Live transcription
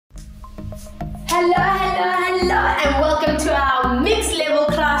Hello, and welcome to our mixed level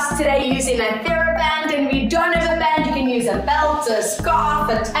class today using a TheraBand. And if you don't have a band, you can use a belt, a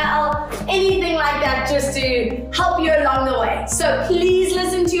scarf, a towel, anything like that just to help you along the way. So please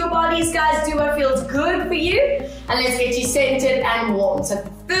listen to your bodies, guys. Do what feels good for you, and let's get you centered and warm. So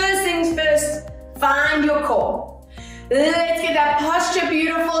first things first, find your core. Let's get that posture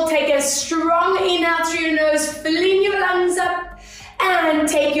beautiful. Take a strong inhale through your nose, filling your lungs up. And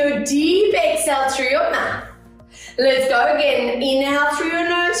take your deep exhale through your mouth. Let's go again. Inhale through your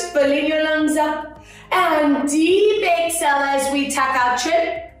nose, filling your lungs up. And deep exhale as we tuck our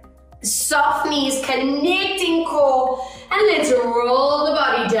chin. Soft knees, connecting core. And let's roll the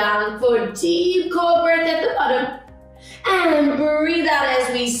body down for a deep core breath at the bottom. And breathe out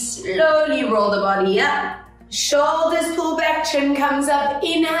as we slowly roll the body up. Shoulders pull back, chin comes up.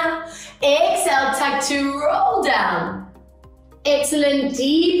 Inhale. Exhale, tuck to roll down. Excellent,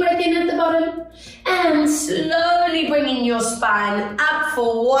 deep breath in at the bottom and slowly bringing your spine up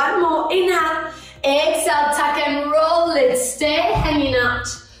for one more. Inhale, exhale, tuck and roll. Let's stay hanging out.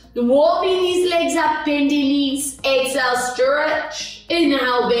 Warming these legs up, bending knees. Exhale, stretch.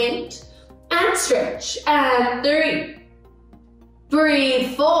 Inhale, bend and stretch. And 3.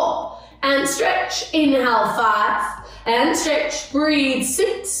 Breathe, 4 and stretch. Inhale, 5 and stretch. Breathe,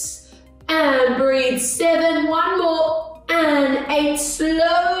 6 and breathe, 7. One more. And 8,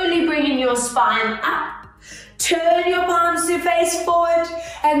 slowly bringing your spine up. Turn your palms to face forward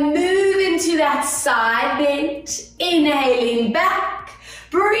and move into that side bend. Inhaling back.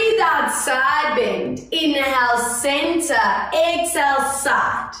 Breathe out, side bend. Inhale, center. Exhale,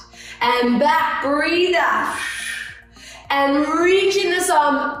 side. And back, breathe out. And reaching this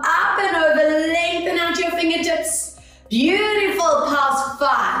arm up and over. Lengthen out your fingertips. Beautiful, past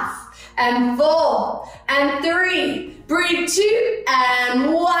 5 and 4 and 3. Breathe 2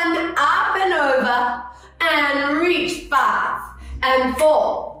 and 1, up and over, and reach 5 and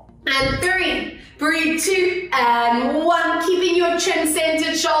 4 and 3. Breathe 2 and 1, keeping your chin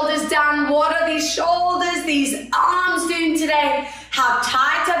centered, shoulders down. What are these shoulders, these arms doing today? How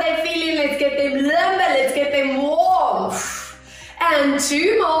tight are they feeling? Let's get them limber, let's get them warm. And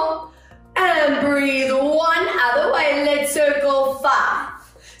 2 more, and breathe 1, other way. Let's circle 5,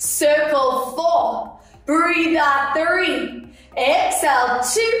 circle 4. Breathe out, 3. Exhale,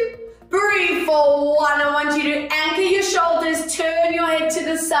 2. Breathe for 1. I want you to anchor your shoulders, turn your head to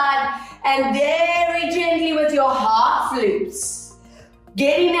the side, and very gently with your half loops.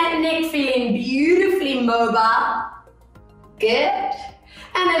 Getting that neck feeling beautifully mobile. Good.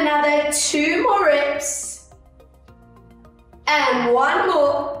 And another 2 more reps. And 1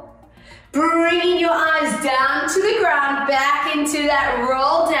 more. Bringing your eyes down to the ground, back into that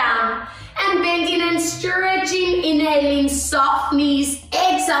roll down. And bending and stretching, inhaling soft knees,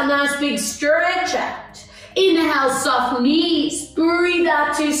 exhale, nice big stretch out. Inhale, soft knees, breathe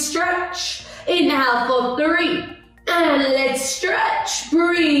out to stretch. Inhale for 3, and let's stretch,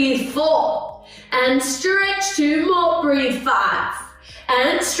 breathe 4, and stretch 2 more, breathe 5,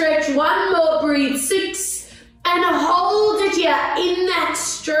 and stretch 1 more, breathe 6, and hold it here in that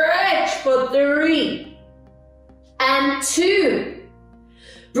stretch for 3, and 2,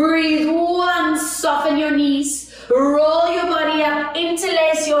 breathe 1, soften your knees, roll your body up,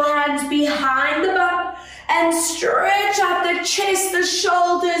 interlace your hands behind the butt, and stretch out the chest, the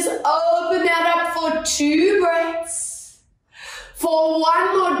shoulders, open that up for 2 breaths. For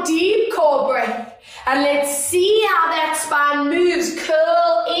 1 more deep core breath, and let's see how that spine moves.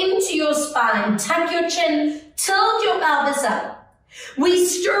 Curl into your spine, tuck your chin, tilt your pelvis up. We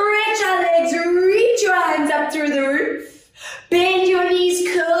stretch our legs, reach your hands up through the roof. Bend your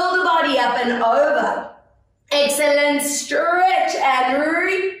knees, curl the body up and over. Excellent, stretch and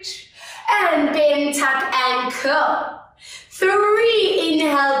reach. And bend, tuck and curl. 3,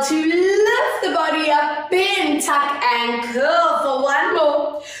 inhale to lift the body up, bend, tuck and curl for 1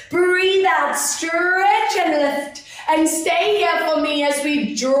 more. Breathe out, stretch and lift. And stay here for me as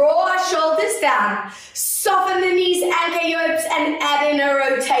we draw our shoulders down. Soften the knees, anchor your hips and add in a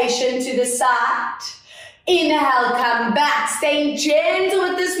rotation to the side. Inhale, come back, staying gentle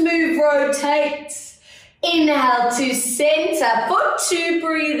with this move, rotate. Inhale to center, for 2,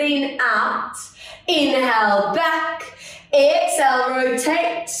 breathing out. Inhale, back, exhale,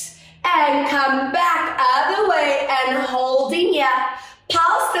 rotate, and come back, other way, and holding here.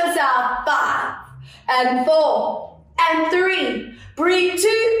 Pulse this out, 5, and 4, and 3. Breathe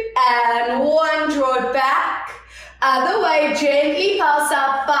 2, and 1, draw it back. Other way, gently pulse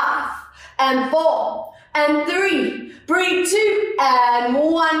out, 5, and 4. And 3, breathe 2, and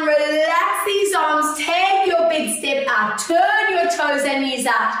 1, relax these arms, take your big step out, turn your toes and knees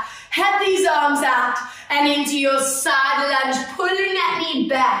out, Have these arms out and into your side lunge, pulling that knee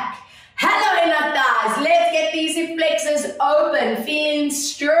back. Hello inner thighs. Let's get these hip flexors open, feeling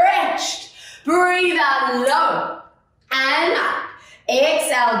stretched. Breathe out low and up.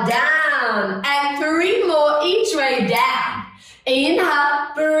 Exhale down and 3 more each way down.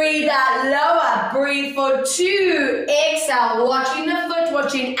 Inhale, breathe out lower. Breathe for 2. Exhale, watching the foot,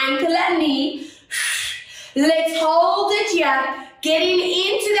 watching ankle and knee. Let's hold it here. Getting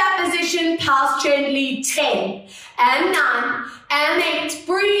into that position, pulse gently. 10 and 9 and 8.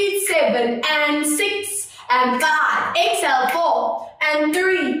 Breathe 7 and 6 and 5. Exhale 4 and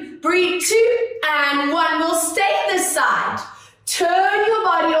 3. Breathe 2 and 1. We'll stay at this side. Turn your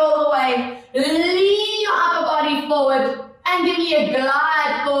body all the way. Lean your upper body forward and give me a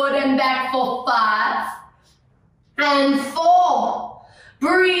glide forward and back for 5 and 4.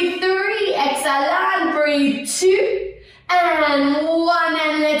 Breathe 3. Exhale and breathe 2. And 1,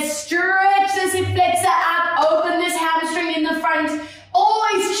 and let's stretch this hip flexor out, open this hamstring in the front.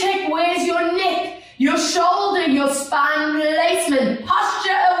 Always check where's your neck, your shoulder, your spine placement,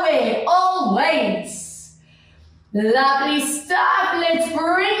 posture aware, always. Lovely stuff. Let's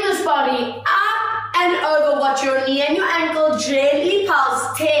bring this body up and over. Watch your knee and your ankle gently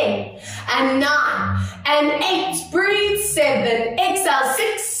pulse. 10 and 9 and 8. Breathe 7. Exhale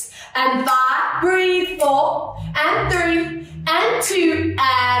 6 and 5. Breathe 4 and 3 and 2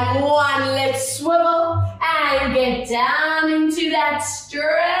 and 1. Let's swivel and get down into that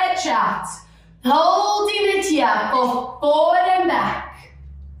stretch out. Holding it here for forward and back.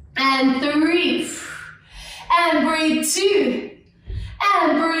 And 3. And breathe 2.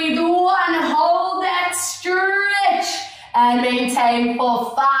 And breathe 1. Hold that stretch. And maintain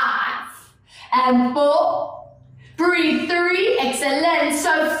for 5. And 4. Breathe 3. Excellent.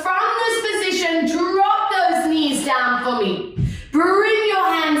 So from this position, drop those knees down for me. Bring your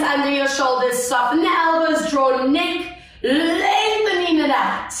hands under your shoulders. Soften the elbows. Draw neck. Lengthening it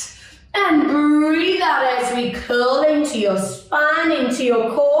out. And breathe out as we curl into your spine, into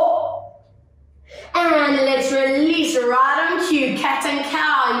your core. And let's release right on cue. Cat and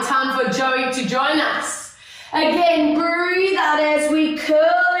cow in time for Joey to join us. Again, breathe out as we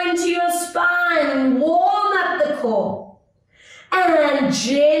curl into your spine. Warm up the core. And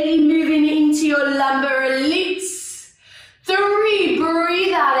gently moving into your lumbar release. 3,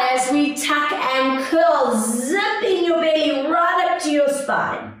 breathe out as we tuck and curl. Zipping your belly right up to your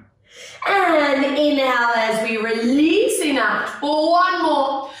spine. And inhale as we releasing out. For 1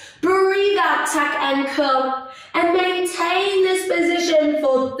 more. Breathe out, tuck and curl. And maintain this position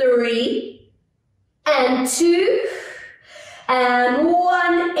for 3 and 2 and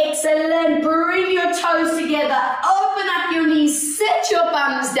 1. Excellent. Bring your toes together. Open up your knees. Set your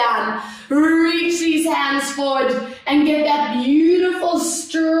bums down. Reach these hands forward and get that beautiful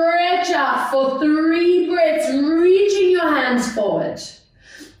stretch out for 3 breaths. Reaching your hands forward.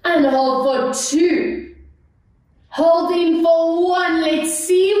 And hold for 2. Holding for 1. Let's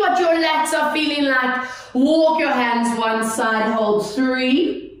see what your lats are feeling like. Walk your hands one side. Hold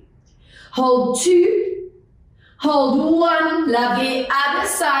 3. Hold 2. Hold 1. Lovely. Other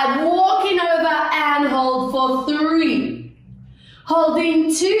side. Walking over and hold for 3.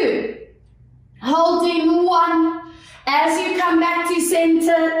 Holding 2. Holding 1. As you come back to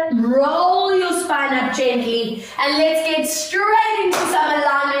center, roll your spine up gently and let's get straight into some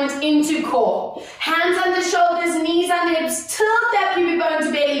alignment into core. Hands on the shoulders, knees on the hips, tilt that pubic bone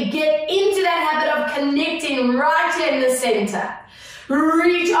to belly, get into that habit of connecting right here in the center.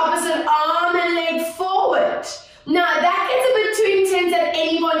 Reach opposite arm and leg forward. Now that gets a bit too intense at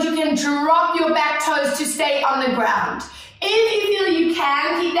any point. You can drop your back toes to stay on the ground. If you feel you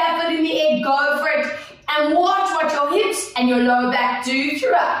can keep that foot in the air, go for it. And watch what your hips and your lower back do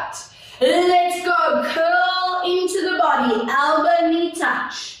throughout. Let's go. Curl into the body. Elbow, knee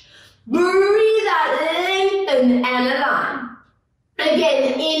touch. Breathe out. Lengthen and align.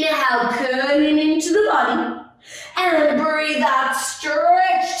 Again, inhale. Curling into the body. And breathe out.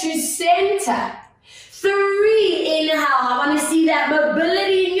 Stretch to center. 3. Inhale. I want to see that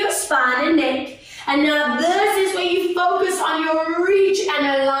mobility in your spine and neck. And now this is where you focus on your reach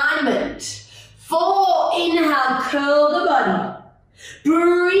and alignment. 4, inhale, curl the body.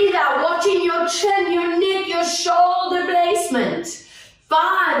 Breathe out, watching your chin, your neck, your shoulder placement.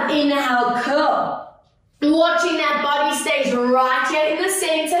 5, inhale, curl. Watching that body stays right here in the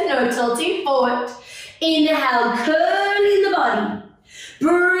center, no tilting forward. Inhale, curling the body.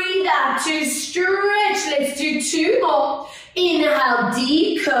 Breathe out to stretch. Let's do 2 more. Inhale,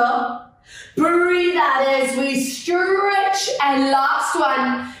 deep curl. Breathe out as we stretch. And last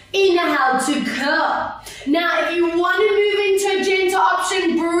one. Inhale to curl. Now, if you want to move into a gentle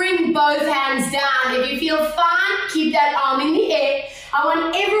option, bring keep that arm in the air. I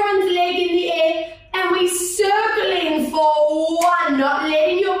want everyone's leg in the air. And we circling for 1, not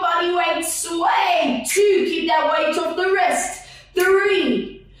letting your body weight sway. 2, keep that weight off the wrist.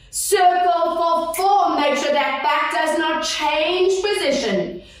 3, circle for 4. Make sure that back does not change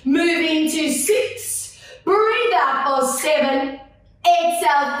position. Move into 6. Breathe out for 7.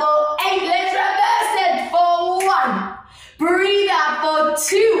 Exhale for 8. Let's reverse it for 1. Breathe out for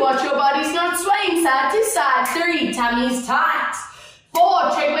 2. Watch your body's not swaying side to side. 3, tummy's tight.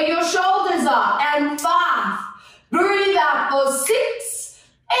 4, check where your shoulders are. And 5, breathe out for 6.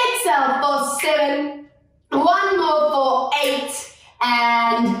 Exhale for 7. 1 more for 8.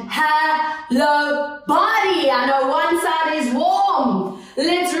 And hello, body. I know one side is warm.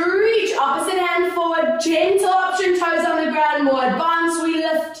 Let's reach opposite hand forward. Gentle option, toes on the ground. More advanced, we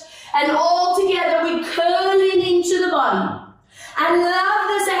lift. And all together, we curling into the body. I love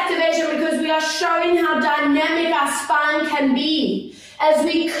this activation because we are showing how dynamic our spine can be as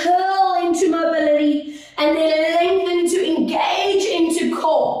we curl into mobility and then lengthen to engage into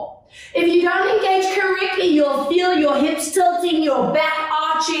core. If you don't engage correctly, you'll feel your hips tilting, your back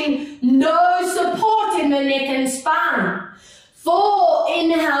arching, no support in the neck and spine. 4,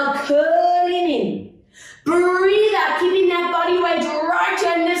 inhale, curling in. Breathe out, keeping that body weight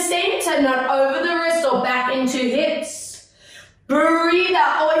right in the center, not over the wrist or back into hips. Breathe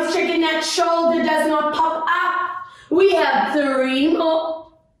out, always checking that shoulder does not pop up. We have 3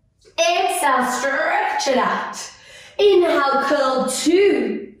 more. Exhale, stretch it out. Inhale, curl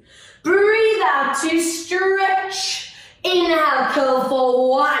 2. Breathe out to stretch. Inhale, curl for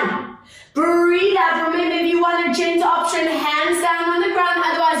 1. Breathe out. Remember, if you want a gentle option, hands down on the ground.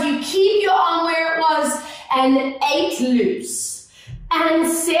 Otherwise, you keep your arm where it was. And 8, loose. And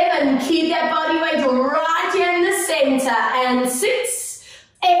 7, keep that body weight right here in the center. And 6,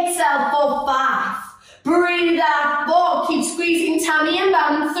 exhale for 5. Breathe out 4, keep squeezing tummy and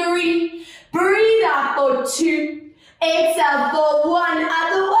bum. 3, breathe out for 2. Exhale for 1,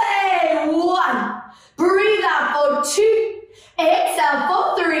 other way. 1, breathe out for 2. Exhale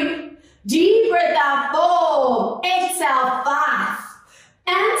for 3. Deep breath out 4. Exhale 5.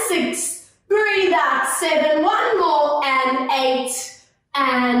 And 6. Breathe out 7. 1 more and 8.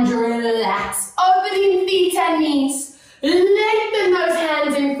 And relax. Opening feet and knees. Lengthen those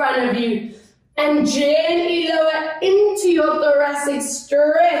hands in front of you. And gently lower into your thoracic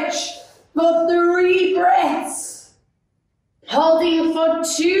stretch for 3 breaths. Holding for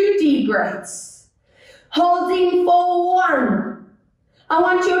 2 deep breaths. Holding for 1. I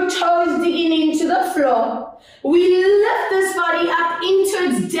want your toes digging into the floor. We lift this body up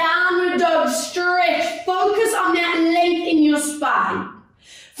into its downward dog stretch. Focus on that length in your spine.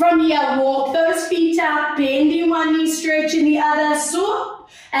 From here, walk those feet out, bend in one knee, stretch in the other, swap,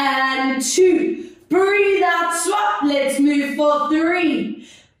 and 2. Breathe out, swap, let's move for 3.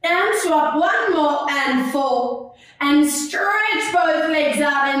 And swap, 1 more, and 4. And stretch both legs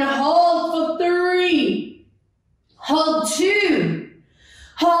out and hold for 3. Hold 2.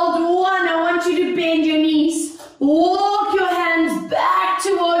 Hold 1, I want you to bend your knees. Walk your hands back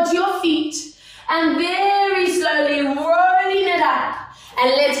towards your feet. And very slowly rolling it up. And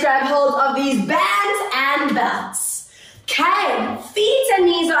let's grab hold of these bands and belts. Okay, feet and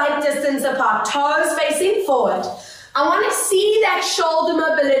knees are hip distance apart, toes facing forward. I want to see that shoulder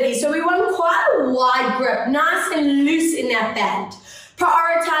mobility, so we want quite a wide grip, nice and loose in that band.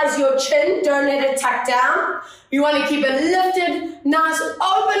 Prioritize your chin, don't let it tuck down. You want to keep it lifted, nice open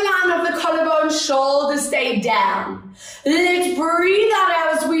line of the collarbone, shoulders stay down. Let's breathe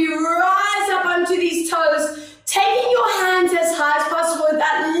out as we rise up onto these toes, taking your hands as high as possible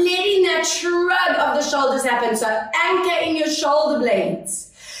without letting that shrug of the shoulders happen. So anchor in your shoulder blades.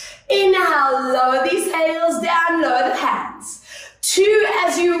 Inhale, lower these heels down, lower the hands. 2,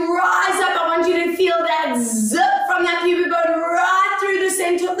 as you rise up, I want you to feel that zip from that pubic bone right through the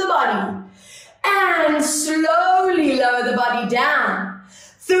center of the body. And slowly lower the body down.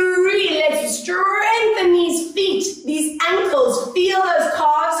 3, let's strengthen these feet, these ankles. Feel those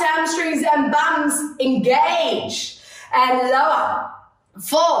calves, hamstrings, and bums engage. And lower.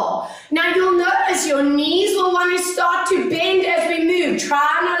 4. Now you'll notice your knees will want to start to bend as we move.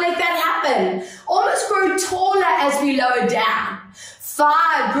 Try not let that happen. Almost grow taller as we lower down.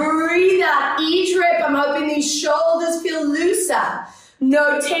 5. Breathe out each rep. I'm hoping these shoulders feel looser.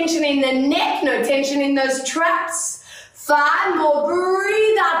 No tension in the neck, no tension in those traps. 5 more.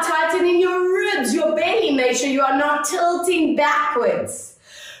 Breathe out, tightening your ribs, your belly. Make sure you are not tilting backwards.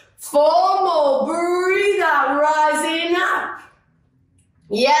 4 more. Breathe out, rising up.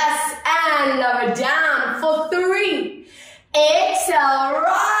 Yes, and lower down for 3. Exhale,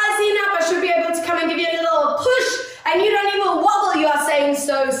 rising up. I should be able to come and give you a little push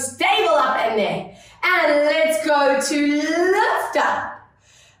so stable up in there. And let's go to lift up.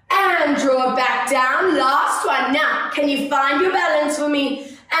 And draw it back down. Last one. Now, can you find your balance for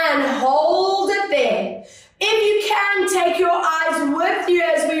me? And hold it there. If you can, take your eyes with you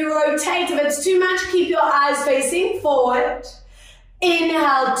as we rotate. If it's too much, keep your eyes facing forward.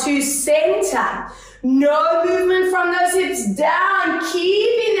 Inhale to center. No movement from those hips down.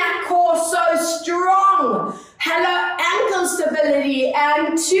 Keeping that core so strong. Hello, ankle stability.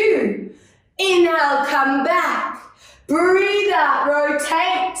 And 2. Inhale, come back. Breathe out,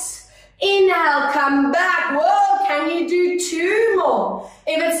 rotate. Inhale, come back. Whoa, can you do 2 more?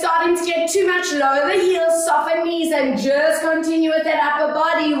 If it's starting to get too much, lower the heels, soften knees, and just continue with that upper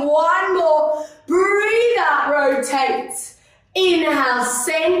body. 1 more. Breathe out, rotate. Inhale,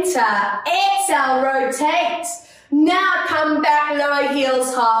 center. Exhale, rotate. Now come back, lower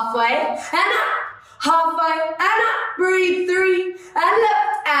heels halfway. And up. Halfway, and up, breathe 3, and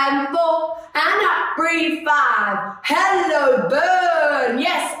lift, and 4, and up, breathe 5. Hello, burn,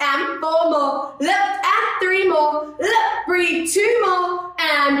 yes, and 4 more, lift, and 3 more, lift, breathe 2 more,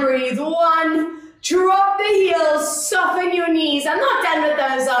 and breathe 1. Drop the heels, soften your knees. I'm not done with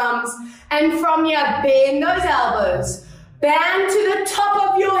those arms. And from here, bend those elbows. Bend to the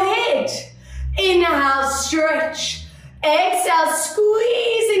top of your head. Inhale, stretch. Exhale,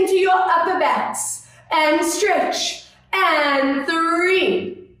 squeeze into your upper backs. And stretch, and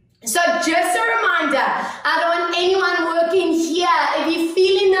 3. So just a reminder, I don't want anyone working here. If you're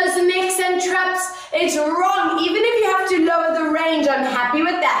feeling those necks and traps, it's wrong. Even if you have to lower the range, I'm happy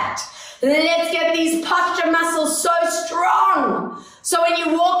with that. Let's get these posture muscles so strong. So when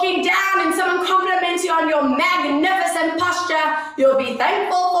you're walking down and someone compliments you on your magnificent posture, you'll be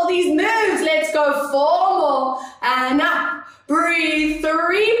thankful for these moves. Let's go 4 more, and up. Breathe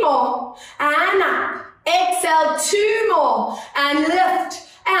 3 more, and up. Exhale 2 more, and lift,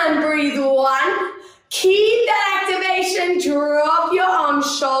 and breathe 1. Keep that activation. Drop your arms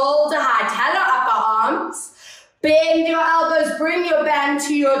shoulder height. Hello, upper arms. Bend your elbows. Bring your band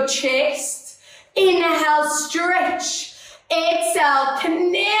to your chest. Inhale, stretch. Exhale,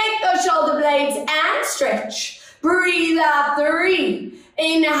 connect those shoulder blades and stretch. Breathe out 3.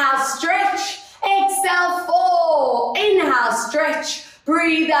 Inhale, stretch. Exhale 4. Inhale, stretch.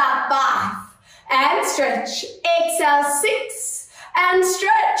 Breathe out 5. And stretch. Exhale 6. And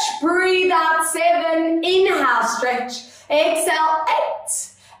stretch. Breathe out 7. Inhale, stretch. Exhale 8.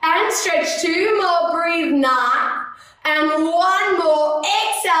 And stretch 2 more. Breathe 9. And 1 more.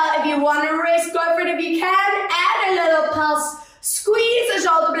 Exhale. If you want to rest, go for it. If you can, add a little pulse. Squeeze the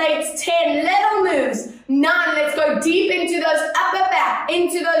shoulder blades. 10 little moves. 9. Let's go deep into those upper back,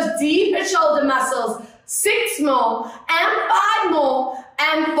 into those deeper shoulder muscles. 6 more. And 5 more.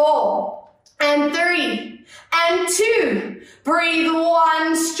 And 4. And 3. And 2. Breathe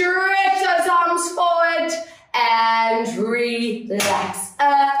 1. Stretch those arms forward. And relax.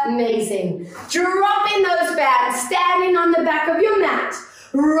 Amazing. Dropping those bands. Standing on the back of your mat.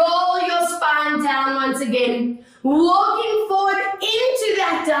 Roll your spine down once again. Walking forward into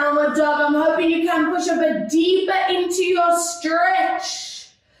that downward dog. I'm hoping you can push a bit deeper into your stretch.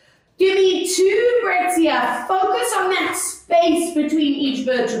 Give me 2 breaths here. Focus on that space between each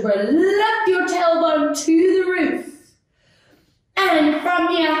vertebra. Lift your tailbone to the roof. And from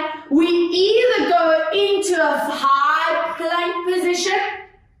here, we either go into a high plank position.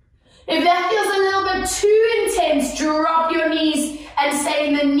 If that feels a little bit too intense, drop your knees and stay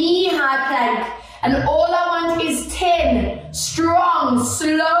in the knee-high plank. And all I want is 10 strong,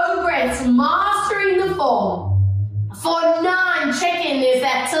 slow breaths, mastering the form. For 9, check in, there's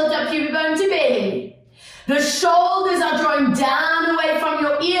that tilt up pubic bone to belly. The shoulders are drawing down away from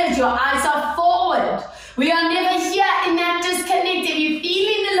your ears, your eyes are forward. We are never here in that disconnect. If you're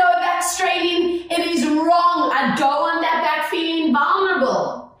feeling the lower back straining, it is wrong. I don't want that back feeling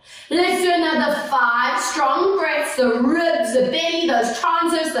vulnerable. Let's do another 5 strong breaths. The ribs, the belly, those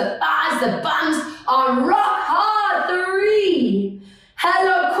transverse, the thighs, the buns are rock hard. 3.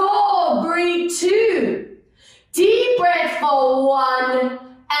 Hello, core. Breathe 2. Deep breath for 1.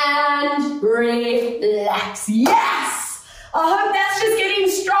 And relax. Yes! I hope that's just getting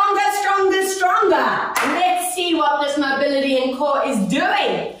stronger, stronger, stronger. Let's see what this mobility and core is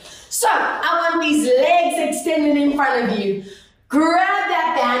doing. So, I want these legs extended in front of you. Grab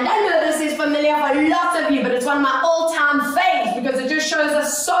that band. I know this is familiar for lots of you, but it's one of my all-time faves because it just shows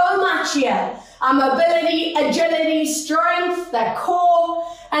us so much here. Our mobility, agility, strength, the core.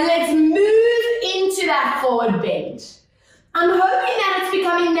 And let's move into that forward bend. I'm hoping that it's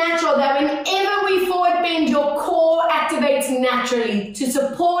becoming natural that whenever we forward bend, your core activates naturally to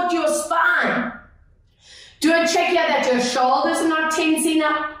support your spine. Do a check here that your shoulders are not tensing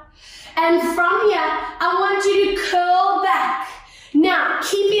up. And from here, I want you to curl back. Now,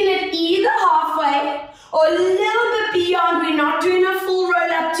 keeping it either halfway or a little bit beyond. We're not doing a full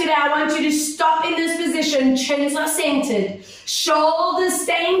roll up today. I want you to stop in this position. Chins are centered. Shoulders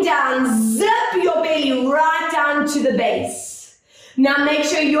staying down. Zip your belly right down to the base. Now, make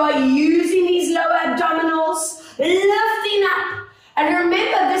sure you are using these lower abdominals, lifting up. And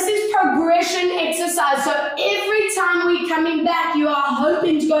remember, this is progression exercise. So every time we're coming back, you are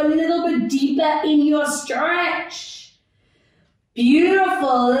hoping to go a little bit deeper in your stretch.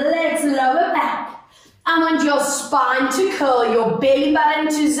 Beautiful. Let's lower back. I want your spine to curl, your belly button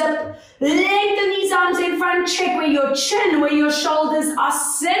to zip. Lengthen these arms in front. Check where your chin, where your shoulders are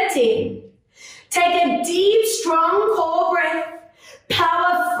sitting. Take a deep, strong core breath.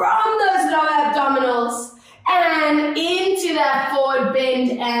 Power from those lower abdominals. And into that forward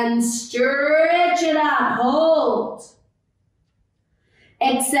bend and stretch it out. Hold.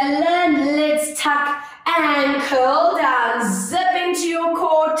 Excellent. Let's tuck and curl down. Zip into your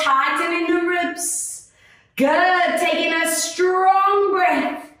core. Tighten in the ribs. Good. Taking a strong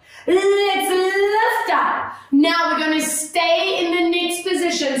breath. Let's lift up. Now we're going to stay in the next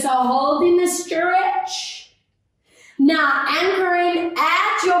position. So holding the stretch. Now, anchoring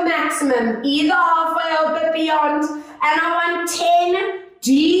at your maximum, either halfway or a bit beyond. And I want 10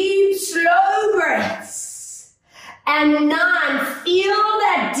 deep, slow breaths. And 9, feel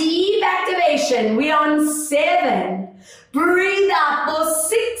that deep activation. We're on 7. Breathe out for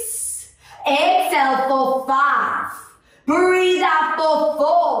 6. Exhale for 5. Breathe out for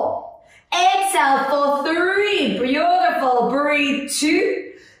 4. Exhale for 3. Beautiful. Breathe 2.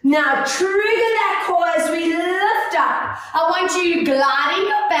 Now trigger that core as we lift up. I want you gliding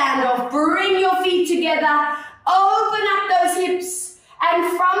your band off. Bring your feet together. Open up those hips.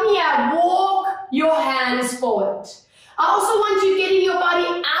 And from here, walk your hands forward. I also want you getting your body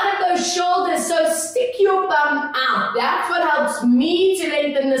out of those shoulders. So stick your bum out. That's what helps me to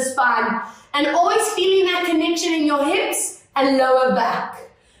lengthen the spine. And always feeling that connection in your hips and lower back.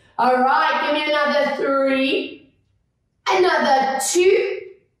 All right, give me another 3. Another 2.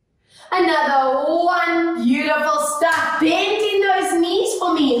 Another 1. Beautiful stuff. Bending those knees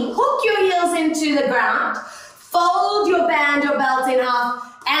for me. Hook your heels into the ground. Fold your band or belt in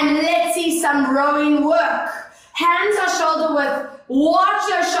half. And let's see some rowing work. Hands are shoulder width. Watch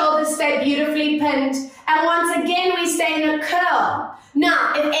those shoulders stay beautifully pinned. And once again, we stay in a curl.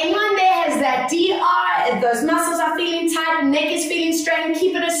 Now, if anyone there has that DR, if those muscles are feeling tight, neck is feeling strained,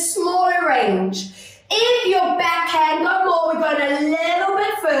 keep it a smaller range. If your back can go more, we're going a little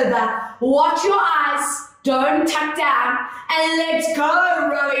bit further. Watch your eyes. Don't tuck down. And let's go.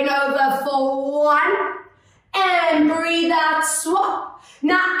 Rowing over for 1. And breathe out, swap.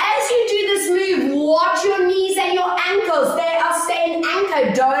 Now, as you do this move, watch your knees and your ankles. They are staying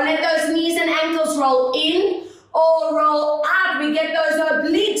anchored. Don't let those knees and ankles roll in or roll out. We get those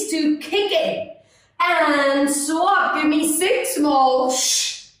obliques to kick in. And swap. Give me 6 more.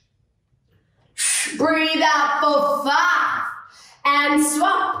 Breathe out for 5. And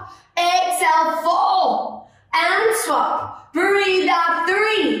swap. Exhale 4. And swap. Breathe out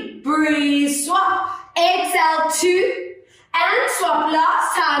 3. Breathe, swap. Exhale 2. And swap.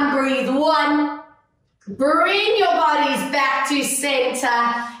 Last time. Breathe 1. Bring your bodies back to center.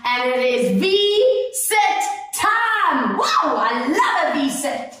 And it is V-sit time. Wow, I love a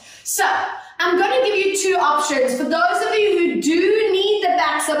V-sit. So, I'm going to give you 2 options. For those of you who do need the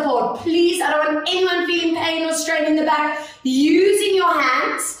back support, please, I don't want anyone feeling pain or strain in the back, using your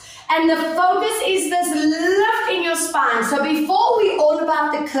hands. And the focus is this lift in your spine. So before we all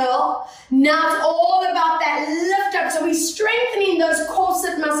about the curl, now it's all about that lift up. So we're strengthening those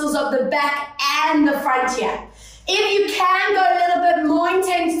corset muscles of the back and the front here. If you can go a little bit more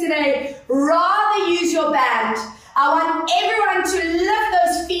intense today, rather use your band. I want everyone to lift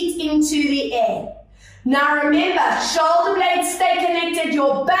those feet into the air. Now remember, shoulder blades stay connected.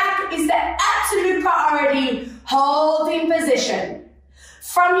 Your back is the absolute priority. Hold in position.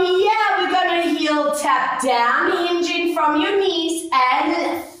 From here, we're going to heel tap down, hinging from your knees and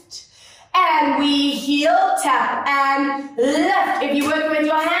lift. And we heel tap and lift. If you're working with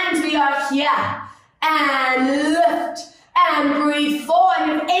your hands, we are here. And lift. And breathe forward.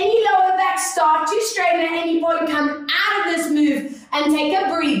 If any lower back start to strain at any point, come out of this move and take a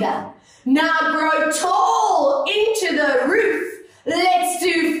breather. Now grow tall into the roof. Let's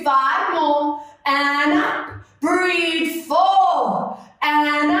do 5 more. And up. Breathe 4.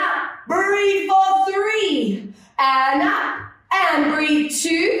 And up. Breathe for 3. And up. And breathe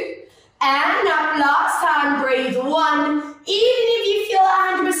 2. And up. Last time. Breathe 1. Even if you feel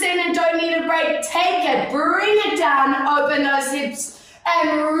 100% and don't need a break, take it. bring it down, open those hips,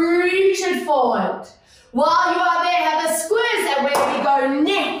 and reach it forward. While you are there, have a squeeze at where we go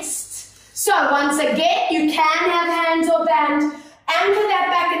next. So once again, you can have hands or band. Anchor that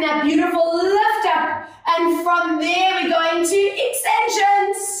back in that beautiful lift up. And from there, we go into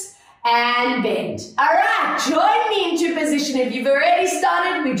extensions and bend. All right, join me into position. If you've already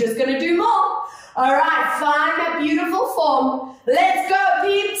started, we're just going to do more. All right, find that beautiful form. Let's go,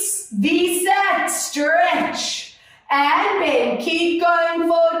 peeps. V-set, stretch, and bend. Keep going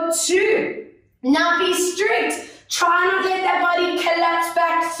for 2. Now be strict. Try not to let that body collapse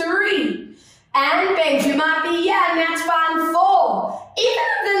back. 3. And bend. You might be here, and that's fine. 4. Even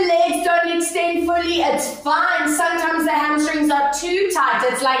if the legs don't extend fully, it's fine. Sometimes the hamstrings are too tight.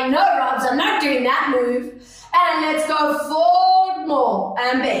 It's like, no, Robs, I'm not doing that move. And let's go forward more.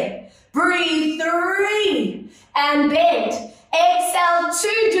 And bend. Breathe. 3. And bend. Exhale.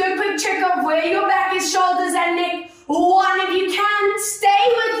 2. Do a quick check of where your back is, shoulders and neck. 1. If you can,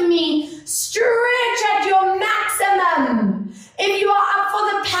 stay with me. Stretch at your maximum. If you are up for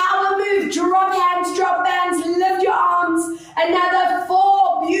the power move, drop hands, drop bands, lift your arms. Another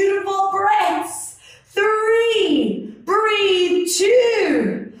 4 beautiful breaths. 3. Breathe.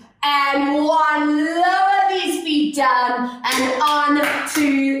 2. And 1. Lower these feet down and on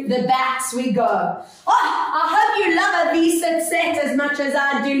to the backs we go. Oh, I hope you love a V-sit set as much as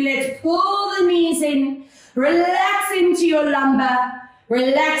I do. Let's pull the knees in. Relax into your lumbar.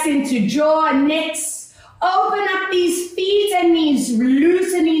 Relax into jaw and necks. Open up these feet and knees,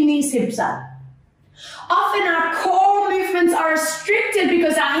 loosening these hips up. Often our core movements are restricted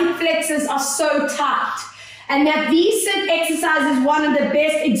because our hip flexors are so tight. And that V-sit exercise is one of the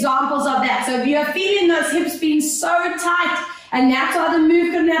best examples of that. So if you're feeling those hips being so tight, and that's how the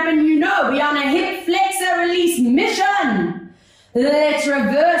move can happen, you know, we're on a hip flexor release mission. Let's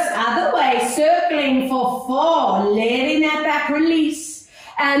reverse other way, circling for 4, letting that back release.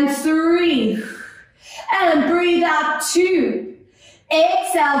 And 3. And breathe out. 2.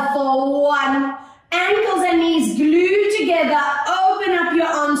 Exhale for 1. Ankles and knees glued together. Open up your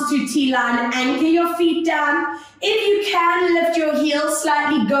arms to T-line. Anchor your feet down. If you can, lift your heels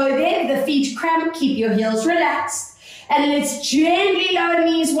slightly. Go there. If the feet cramp, keep your heels relaxed. And let's gently lower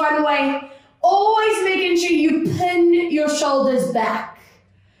knees one way. Always making sure you pin your shoulders back.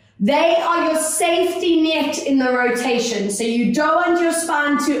 They are your safety net in the rotation. So you don't want your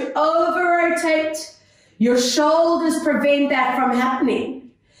spine to over-rotate. Your shoulders prevent that from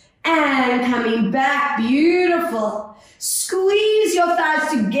happening. And coming back, beautiful. Squeeze your thighs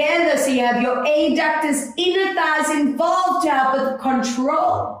together so you have your adductors, inner thighs involved to help with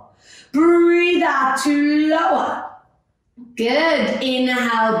control. Breathe out to lower. Good.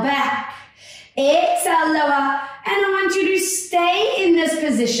 Inhale back. Exhale lower. And I want you to stay in this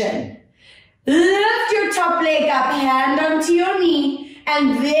position. Lift your top leg up, hand onto your knee,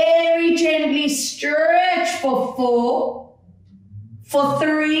 and very gently stretch for 4, for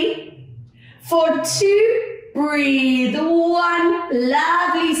 3, for 2, breathe, 1,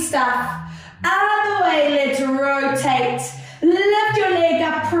 lovely stuff. Other way, let's rotate. Lift your leg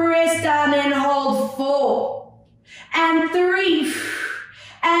up, press down and hold 4, and 3,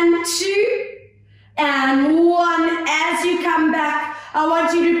 and 2, and 1. As you come back, I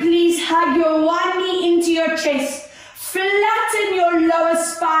want you to please hug your one knee into your chest. Flatten your lower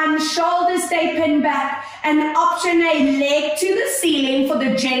spine, shoulders stay pinned back. And option A, leg to the ceiling for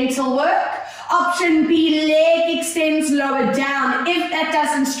the gentle work. Option B, leg extends lower down. If that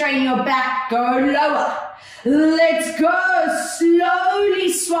doesn't strain your back, go lower. Let's go.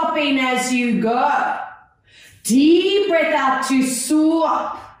 Slowly swapping as you go. Deep breath out to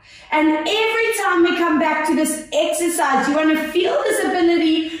swap. And every time we come back to this exercise, you want to feel this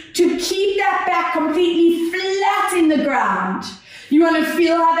ability to keep that back completely flat in the ground. You want to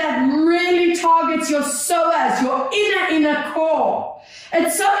feel how that really targets your psoas, your inner core.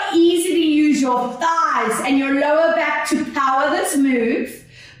 It's so easy to use your thighs and your lower back to power this move,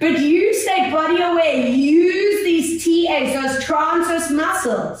 but you stay body aware. Use these TAs, those transverse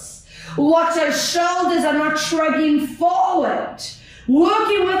muscles. Watch those shoulders are not shrugging forward.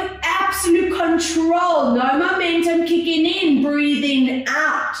 Working with absolute control, no momentum kicking in, breathing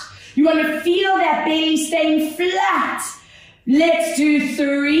out. You want to feel that belly staying flat. Let's do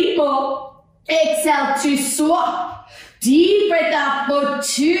 3 more. Exhale to swap. Deep breath out for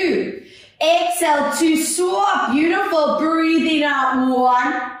 2. Exhale to swap. Beautiful. Breathing out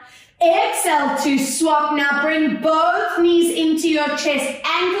 1. Exhale to swap. Now bring both knees into your chest.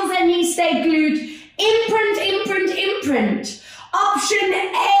 Ankles and knees stay glued. Imprint, imprint, imprint. Option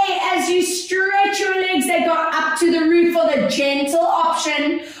A, as you stretch your legs, they go up to the roof for the gentle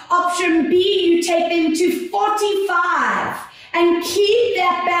option. Option B, you take them to 45 and keep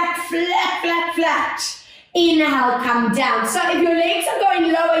that back flat, flat, flat. Inhale, come down. So if your legs are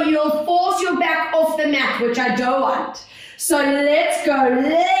going lower, you'll force your back off the mat, which I don't want. So let's go.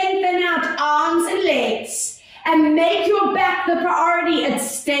 Lengthen out arms and legs and make your back the priority.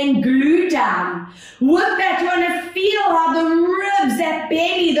 It's staying glued down. With that, you want to feel how the ribs, that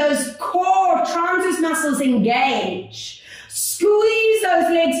belly, those core transverse muscles engage. Squeeze those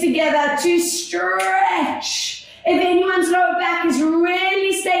legs together to stretch. If anyone's lower back is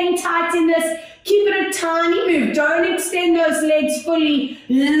really staying tight in this, keep it a tiny move. Don't extend those legs fully.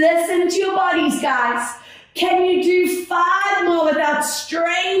 Listen to your bodies, guys. Can you do 5 more without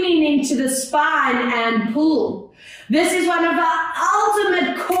straining into the spine and pull? This is one of our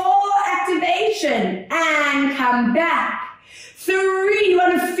ultimate core activation. And come back. 3, you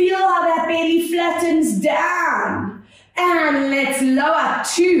want to feel how that belly flattens down. And let's lower.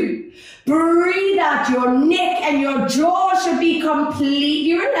 2, breathe out. Your neck and your jaw should be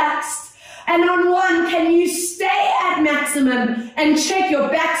completely relaxed. And on 1, can you stay at maximum and check your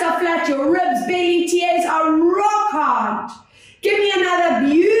backs are flat, your ribs, belly, TAs are rock hard. Give me another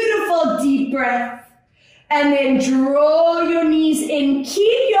beautiful deep breath. And then draw your knees in.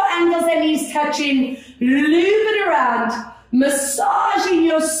 Keep your ankles and knees touching. Loop it around. Massaging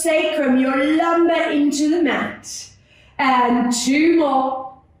your sacrum, your lumbar into the mat. And 2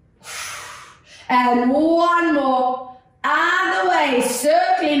 more. And 1 more. Other way,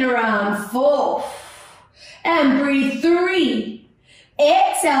 circling around. 4. And breathe. 3.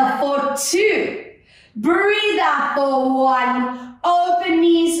 Exhale for 2. Breathe out for 1. Open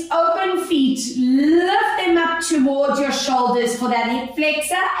knees, open feet. Lift them up towards your shoulders for that hip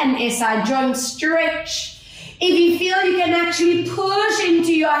flexor and SI joint stretch. If you feel you can actually push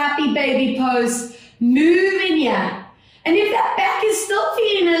into your happy baby pose, move in here. And if that back is still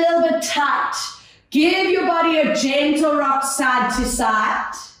feeling a little bit tight, give your body a gentle rock side to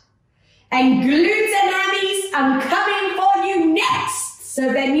side. And glutes and hammies, I'm coming for you next. So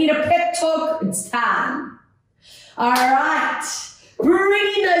if they need a pep talk, it's time. All right.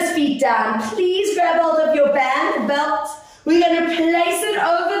 Bringing those feet down. Please grab hold of your band, the belt. We're going to place it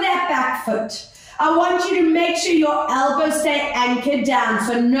over that back foot. I want you to make sure your elbows stay anchored down,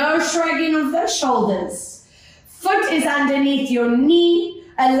 so no shrugging of the shoulders. Foot is underneath your knee.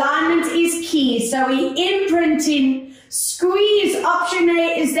 Alignment is key, so we imprinting. Squeeze. Option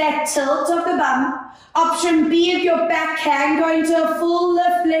A is that tilt of the bum. Option B, if your back can go into a full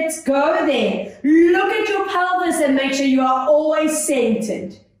lift, let's go there. Look at your pelvis and make sure you are always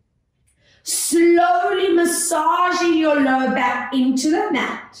centered. Slowly massaging your lower back into the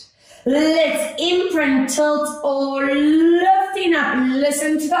mat. Let's imprint, tilt, or lifting up.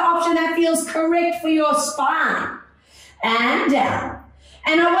 Listen to the option that feels correct for your spine. And down.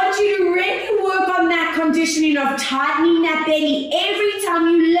 And I want you to really work on that conditioning of tightening that belly every time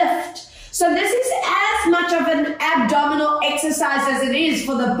you lift. So this is as much of an abdominal exercise as it is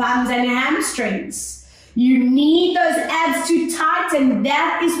for the buns and hamstrings. You need those abs to tighten.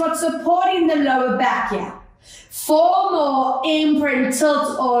 That is what's supporting the lower back here. 4 more, imprint,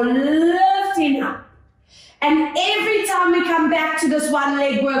 tilt, or lifting up. And every time we come back to this one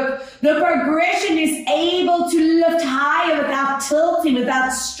leg work, the progression is able to lift higher without tilting,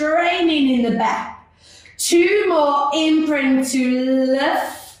 without straining in the back. 2 more, imprint to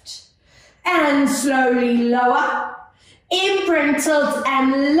lift. And slowly lower, imprint, tilt,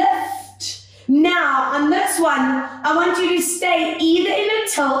 and lift. Now, on this one, I want you to stay either in a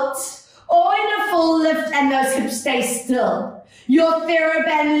tilt or in a full lift, and those hips stay still. Your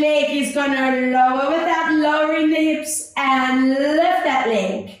TheraBand leg is going to lower without lowering the hips, and lift that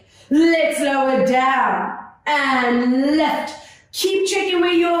leg. Let's lower down and lift. Keep checking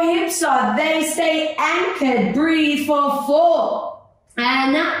where your hips are. They stay anchored. Breathe for 4.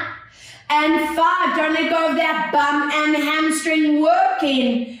 And up. And 5, don't let go of that bum and hamstring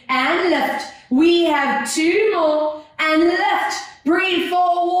working. And lift. We have 2 more. And lift. Breathe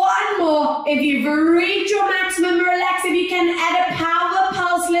for 1 more. If you've reached your maximum, relax. If you can add a power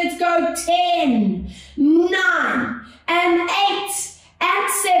pulse, let's go. 10, 9, and 8, and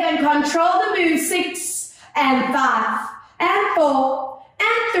 7. Control the move. 6, and 5, and 4,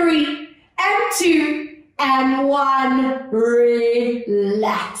 and 3, and 2, and 1.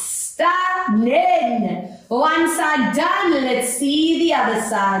 Relax. Done. One side done. Let's see the other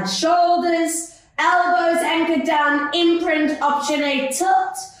side. Shoulders, elbows anchored down. Imprint. Option A,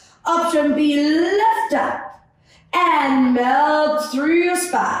 tilt. Option B, lift up and melt through your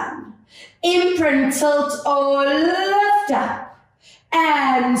spine. Imprint, tilt, or lift up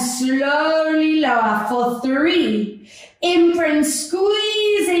and slowly lower for 3. Imprint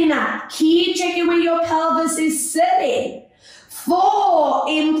squeezing up. Keep checking where your pelvis is sitting. 4.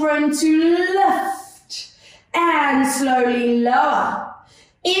 Imprint to lift and slowly lower.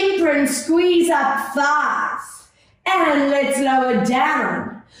 Imprint squeeze up 5 and let's lower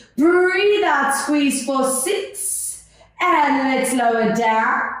down. Breathe out, squeeze for 6 and let's lower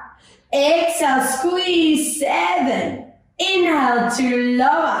down. Exhale, squeeze 7. Inhale to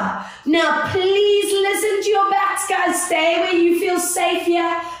lower. Now please listen to your backs, guys. Stay where you feel safe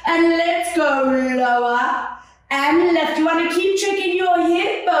here and let's go lower and lift. You want to keep checking your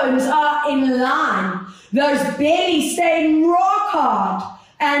hip bones are in line. Those bellies staying rock hard.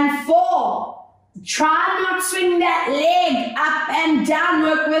 And 4, try not swing that leg up and down.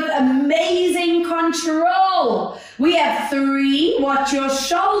 Work with amazing control. We have 3, watch your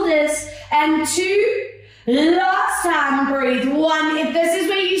shoulders. And 2, last time, breathe. 1, if this is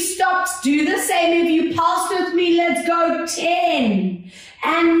where you stopped, do the same. If you pulsed with me, let's go. 10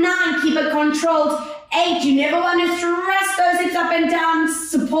 and 9, keep it controlled. 8, you never want to thrust those hips up and down,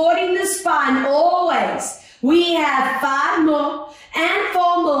 supporting the spine always. We have 5 more and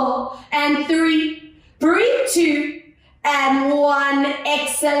 4 more and 3, breathe 2 and 1.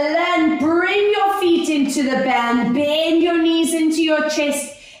 Excellent. Bring your feet into the band, bend your knees into your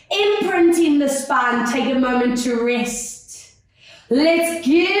chest, imprinting the spine. Take a moment to rest. Let's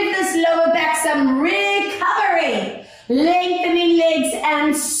give this lower back some recovery. Lengthening legs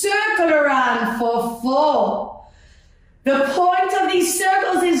and circle around for 4. The point of these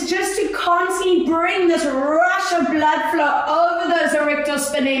circles is just to constantly bring this rush of blood flow over those erector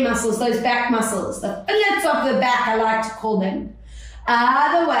spinae muscles, those back muscles, the fillets of the back, I like to call them.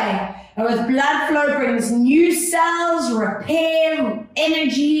 Other way. And with blood flow brings new cells, repair,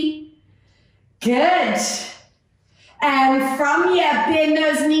 energy. Good. And from here, bend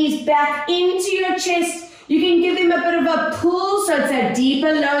those knees back into your chest. You can give them a bit of a pull, so it's a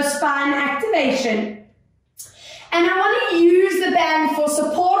deeper low spine activation. And I want to use the band for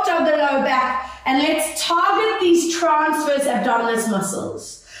support of the lower back, and let's target these transverse abdominis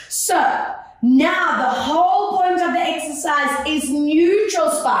muscles. So now the whole point of the exercise is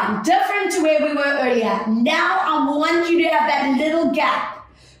neutral spine, different to where we were earlier. Now I want you to have that little gap.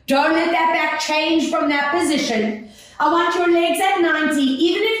 Don't let that back change from that position. I want your legs at 90.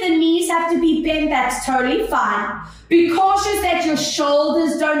 Even if the knees have to be bent, that's totally fine. Be cautious that your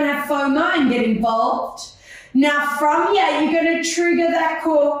shoulders don't have FOMO and get involved. Now from here, you're going to trigger that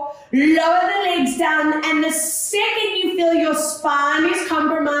core, lower the legs down, and the second you feel your spine is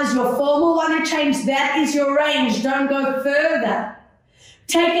compromised, your form will want to change. That is your range. Don't go further.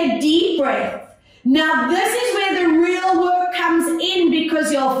 Take a deep breath. Now this is where the real work comes in,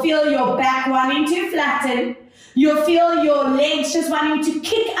 because you'll feel your back wanting to flatten. You'll feel your legs just wanting to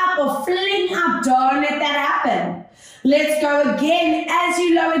kick up or fling up. Don't let that happen. Let's go again. As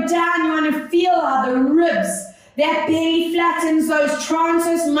you lower down, you want to feel how the ribs, that belly flattens, those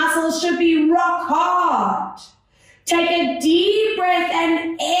transverse muscles should be rock hard. Take a deep breath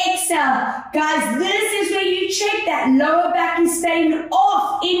and exhale. Guys, this is where you check that lower back is staying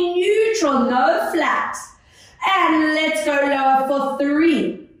off in neutral, no flat. And let's go lower for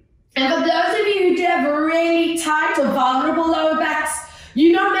 3. And for those of you who do have really tight or vulnerable lower backs,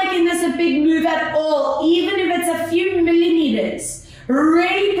 you're not making this a big move at all, even if it's a few millimeters.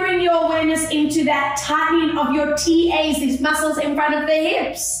 Really bring your awareness into that tightening of your TAs, these muscles in front of the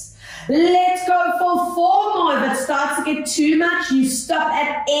hips. Let's go for 4 more. If it starts to get too much, you stop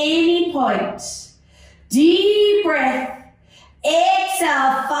at any point. Deep breath.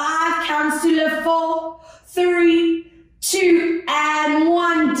 Exhale. 5 counts to lift. 4, 3, 2, and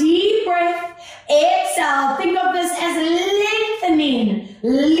 1. Deep breath. Exhale. Think of this as lengthening,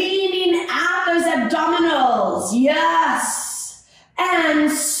 leaning out those abdominals. Yes.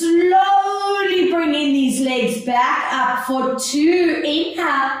 And slowly bringing these legs back up for 2.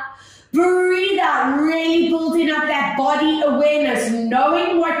 Inhale. Breathe out, really building up that body awareness,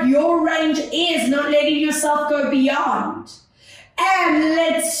 knowing what your range is, not letting yourself go beyond. And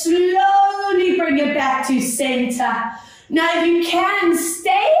let's slowly bring it back to center. Now, if you can,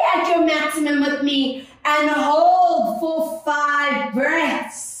 stay at your maximum with me and hold for 5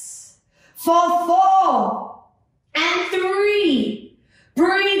 breaths. For 4 and 3.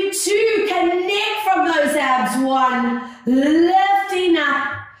 Breathe 2. Connect from those abs. 1. Lifting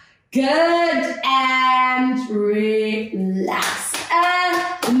up. Good. And relax.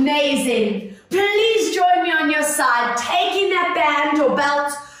 Amazing. Please join me on your side, taking that band or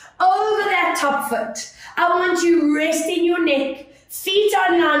belt over that top foot. I want you resting your neck, feet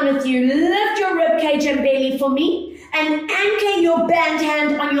on line with you. Lift your rib cage and belly for me. and anchor your band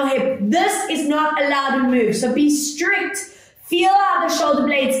hand on your hip. This is not allowed to move, so be strict. Feel how the shoulder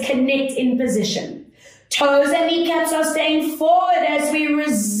blades connect in position. Toes and kneecaps are staying forward as we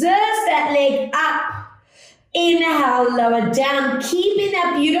resist that leg up. Inhale, lower down, keeping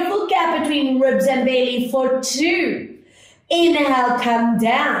that beautiful gap between ribs and belly for 2. Inhale, come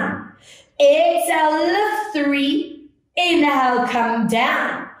down. Exhale, lift 3. Inhale, come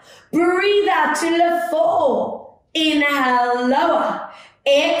down. Breathe out to lift 4. Inhale, lower.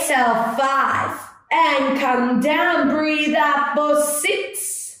 Exhale, 5. And come down. Breathe out for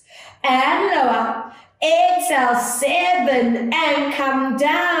 6. And lower. Exhale, 7. And come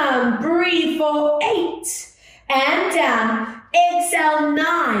down. Breathe for 8. And down. Exhale,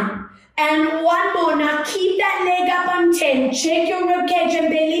 9. And one more. Now keep that leg up on 10. Check your ribcage and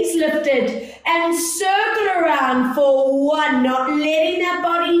belly's lifted. And circle around for 1. Not letting that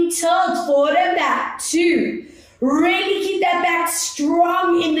body tilt forward and back. 2. Really keep that back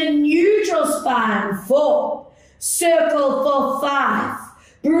strong in the neutral spine. 4. Circle for 5.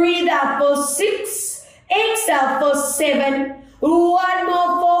 Breathe out for 6. Exhale for 7. One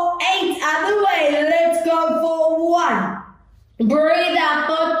more for 8. Other way. Let's go for 1. Breathe out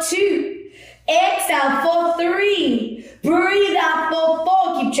for 2. Exhale for 3. Breathe out for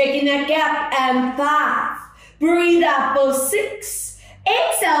 4. Keep checking that gap. And 5. Breathe out for 6.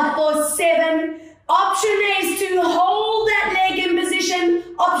 Exhale for 7. Option A is to hold that leg in position.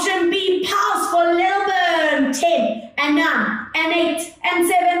 Option B, pause for a little burn. 10 and 9 and 8 and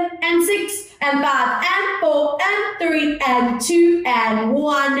 7 and 6 and 5 and 4 and 3 and 2 and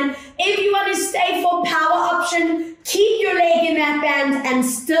 1. If you want to stay for power option, keep your leg in that band and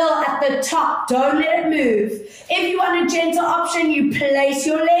still at the top. Don't let it move. If you want a gentle option, you place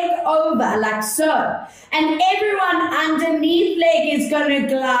your leg over like so. And everyone underneath leg is going to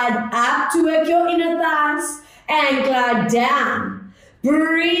glide up to work your inner thighs and glide down.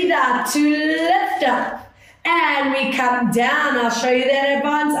 Breathe out to lift up. And we come down. I'll show you that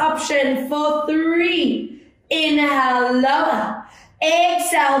advanced option for 3. Inhale, lower.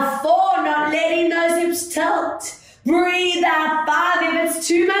 Exhale, 4. Not letting those hips tilt. Breathe out, 5. If it's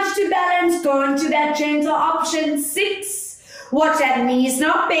too much to balance, go into that gentle option. 6. Watch that knees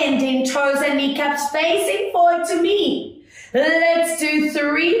not bending, toes and kneecaps facing forward to me. Let's do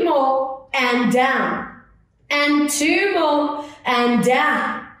 3 more and down. And 2 more and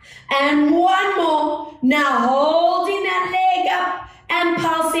down. And 1 more. Now holding that leg up and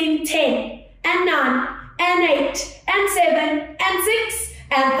pulsing 10 and 9 and 8 and 7 and 6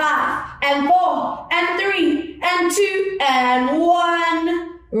 and 5 and 4 and 3 and 2 and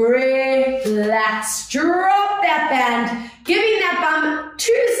 1. Relax. Drop that band. Giving that bum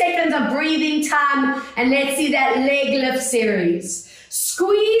 2 seconds of breathing time. And let's see that leg lift series.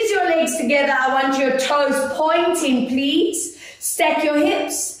 Squeeze your legs together. I want your toes pointing, please. Stack your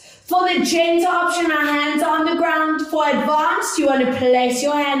hips. For the gentle option, our hands are on the ground. For advanced, you want to place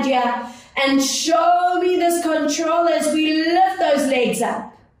your hand here and show me this control as we lift those legs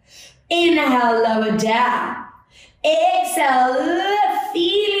up. Inhale, lower down. Exhale, lift,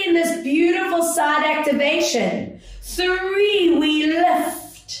 feeling this beautiful side activation. 3, we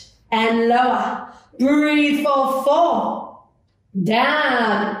lift and lower. Breathe for 4.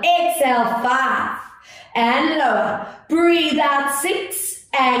 Down. Exhale, 5 and lower. Breathe out 6.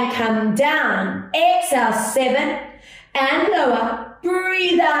 And come down. Exhale, 7 and lower.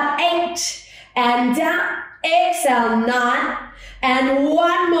 Breathe out 8 and down. Exhale, 9 and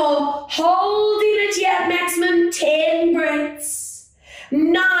 1 more. Holding it here at maximum 10 breaths.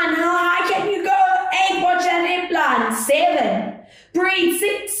 9, how high can you go? 8, watch that hip line. 7, breathe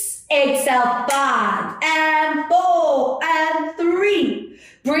 6. Exhale, 5 and 4 and 3.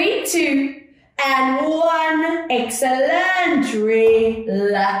 Breathe 2. And 1, excellent,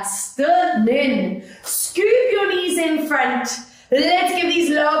 relax, good, in. Scoop your knees in front. Let's give these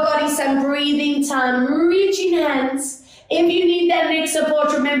lower bodies some breathing time, reaching hands. If you need that neck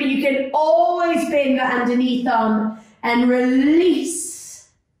support, remember you can always bend the underneath arm and release.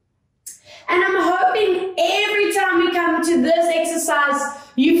 And I'm hoping every time we come to this exercise,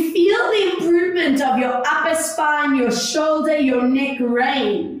 you feel the improvement of your upper spine, your shoulder, your neck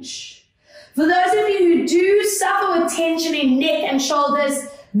range. For those of you who do suffer with tension in neck and shoulders,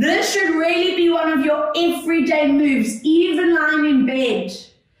 this should really be one of your everyday moves, even lying in bed,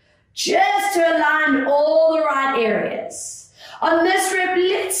 just to align all the right areas. On this rep,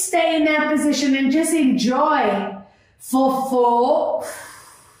 let's stay in that position and just enjoy. For 4,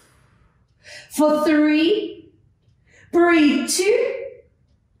 for 3, breathe 2,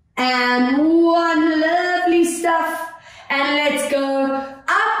 and 1, lovely stuff. And let's go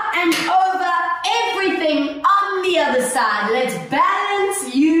up and over everything on the other side. Let's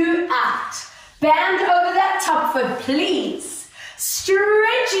balance you out. Bend over that top foot, please.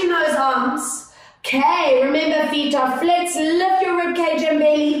 Stretching those arms. Okay, remember feet are flexed. Lift your ribcage and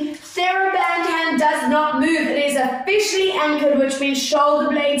belly. TheraBand hand does not move. It is officially anchored, which means shoulder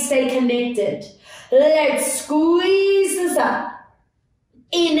blades stay connected. Let's squeeze this up.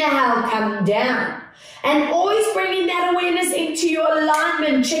 Inhale, come down. And always bringing that awareness into your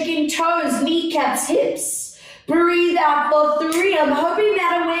alignment, checking toes, kneecaps, hips. Breathe out for 3. I'm hoping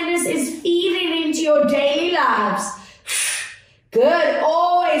that awareness is feeding into your daily lives. Good.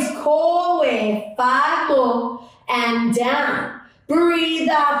 Always core aware. 5 more. And down. Breathe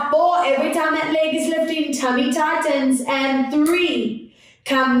out 4. Every time that leg is lifting, tummy tightens. And 3.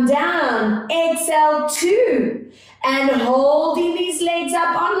 Come down. Exhale 2. And holding these legs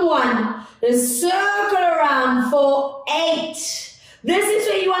up on 1. Let's circle around for 8. This is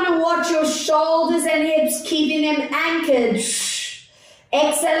where you want to watch your shoulders and hips, keeping them anchored.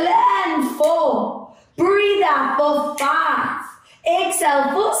 Excellent. 4. Breathe out for 5.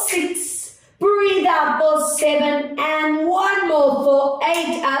 Exhale for 6. Breathe out for 7. And 1 more for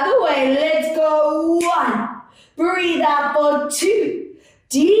 8. Other way. Let's go. 1. Breathe out for 2.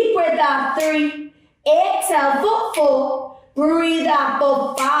 Deep breath out. 3. Exhale for 4. Breathe out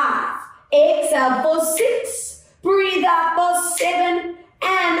for 5. Exhale for 6. Breathe out for 7.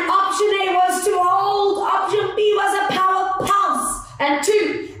 And option A was to hold. Option B was a power pulse. And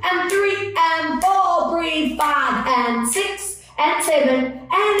 2 and 3 and 4. Breathe 5 and 6. And 7,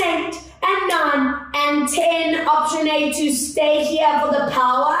 and 8, and 9, and 10. Option A to stay here for the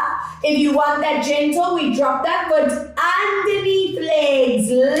power. If you want that gentle, we drop that foot underneath legs,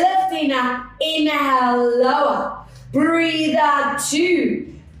 lifting up. Inhale, lower. Breathe out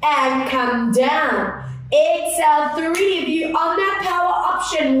 2, and come down. Exhale 3. If you're on that power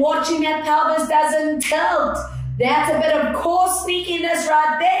option, watching that pelvis doesn't tilt. That's a bit of core sneakiness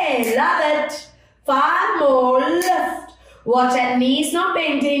right there. Love it. 5 more. Lift. Watch that knees not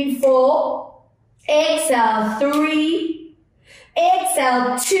bending. 4. Exhale 3.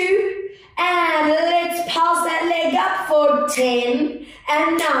 Exhale 2. And let's pulse that leg up for 10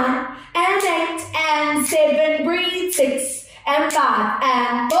 and 9 and 8 and 7. Breathe 6 and 5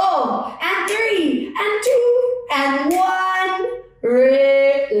 and 4 and 3 and 2 and 1.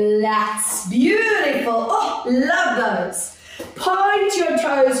 Relax. Beautiful. Oh, love those. Point your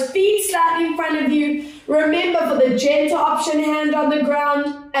toes, feet slightly in front of you. Remember, for the gentle option, hand on the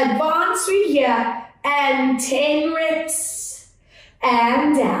ground. Advance through here. And 10 reps.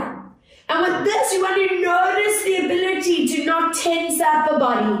 And down. And with this, you want to notice the ability to not tense up the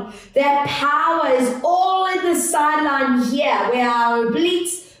body. That power is all in the sideline here, where our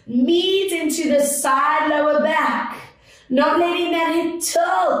obliques meet into the side lower back. Not letting that hip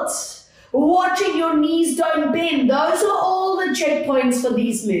tilt. Watching your knees don't bend. Those are all the checkpoints for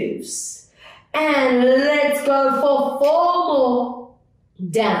these moves. And let's go for 4 more.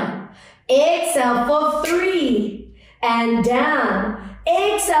 Down. Exhale for 3. And down.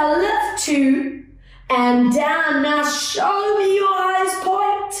 Exhale, lift 2. And down. Now show me your highest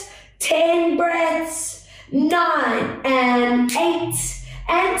point. 10 breaths. 9 and 8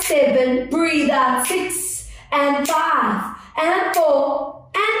 and 7. Breathe out. 6 and 5 and 4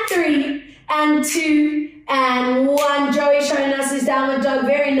 and 3 and 2 and 1. Joey showing us his downward dog.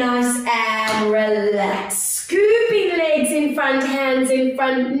 Very nice. And relax. Scooping legs in front, hands in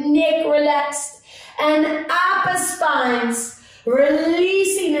front, neck relaxed. And upper spines,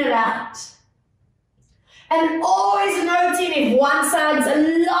 releasing it out. And always noting if one side's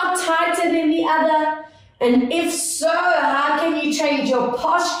a lot tighter than the other. And if so, how can you change your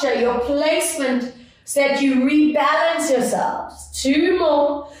posture, your placement, so that you rebalance yourselves? 2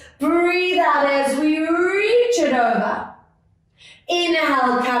 more. Breathe out as we reach it over.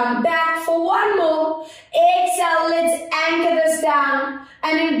 Inhale, come back for 1 more. Exhale, let's anchor this down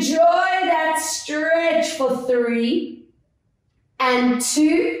and enjoy that stretch for 3 and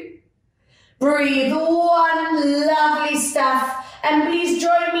 2. Breathe 1. Lovely stuff. And please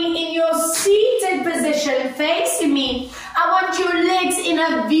join me in your seated position, facing me. I want your legs in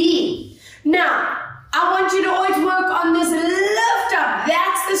a V. Now, I want you to always work on this lift up.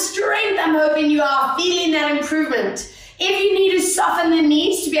 That's the strength. I'm hoping you are feeling that improvement. If you need to soften the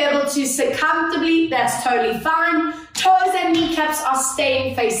knees to be able to sit comfortably, that's totally fine. Toes and kneecaps are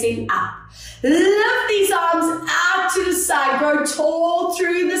staying facing up. Lift these arms out to the side. Grow tall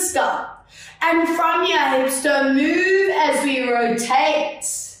through the sky. And from your hips, don't move as we rotate.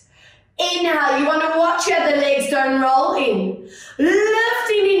 Inhale, you want to watch here the legs don't roll in.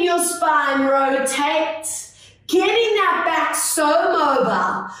 Lifting in your spine, rotate. Getting that back so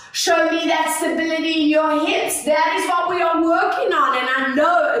mobile. Show me that stability in your hips. That is what we are working on, and I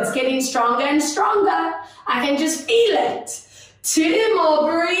know it's getting stronger and stronger. I can just feel it. 2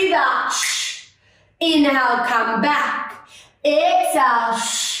 more, breathe out. Inhale, come back. Exhale,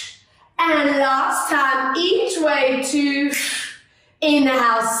 and last time, each way to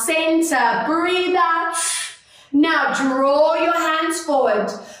inhale, center, breathe out. Now draw your hands forward,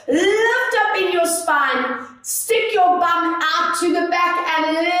 lift up in your spine, stick your bum out to the back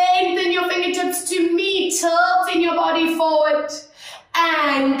and lengthen your fingertips to meet, tilting your body forward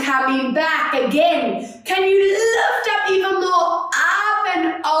and coming back again. Can you lift up even more, up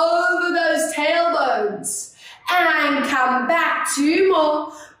and over those tailbones and come back. 2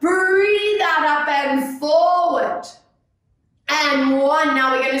 more, breathe out, up and forward. And 1,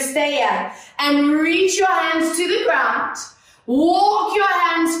 now we're going to stay here and reach your hands to the ground. Walk your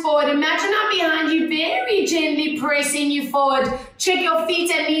hands forward. Imagine I'm behind you, very gently pressing you forward. Check your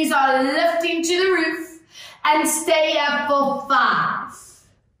feet and knees are lifting to the roof. And stay up for 5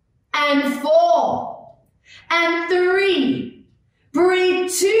 and 4 and 3. Breathe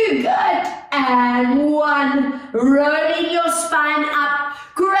 2, good. And 1, rolling your spine up.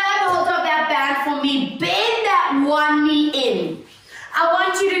 Grab hold of that band for me. Bend that one knee in. I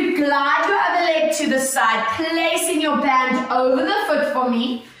want you to glide your other leg to the side, placing your band over the foot for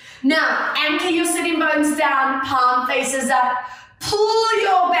me. Now, anchor your sitting bones down, palm faces up. Pull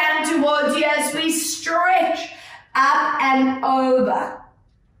your band towards you as we stretch up and over.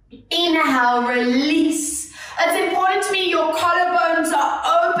 Inhale, release. It's important to me your collarbones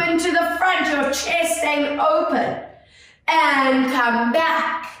are open to the front, your chest staying open. And come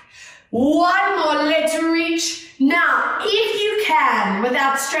back. 1 more, let's reach. Now, if you can,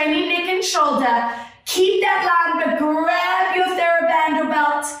 without straining neck and shoulder, keep that line, but grab your TheraBand or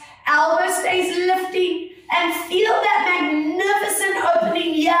belt. Elbow stays lifting and feel that magnificent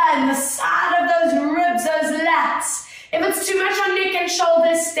opening here in the side of those ribs, those lats. If it's too much on neck and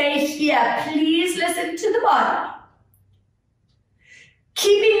shoulders, stay here. Please listen to the body.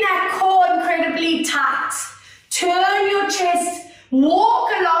 Keeping that core incredibly tight. Turn your chest,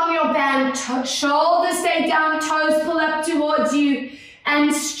 walk along your band, shoulders stay down, toes pull up towards you,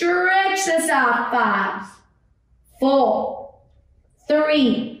 and stretch this out. 5, 4,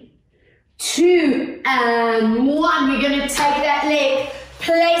 3, 2, and 1. We're going to take that leg,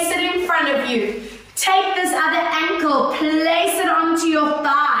 place it in front of you. Take this other ankle, place it onto your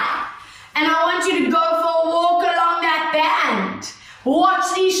thigh. And I want you to go for a walk along that band.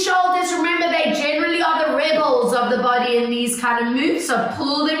 Watch these shoulders. Remember, they generally are the rebels of the body in these kind of moves. So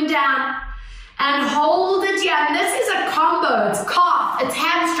pull them down and hold it here. And this is a combo. It's calf, it's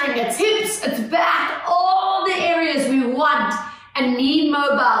hamstring, it's hips, it's back. All the areas we want and need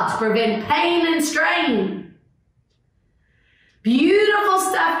mobile to prevent pain and strain. Beautiful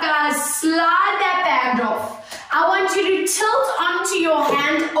stuff, guys. Slide that band off. I want you to tilt onto your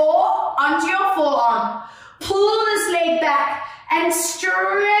hand or onto your forearm. Pull this leg back and stretch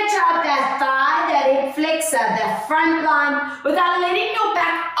out that thigh, that hip flexor, that front line, without letting your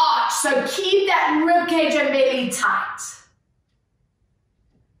back arch. So keep that rib cage and belly tight.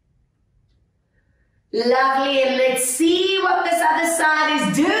 Lovely, and let's see what this other side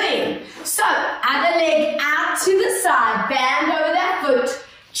is doing. So, other leg out to the side, band over that foot,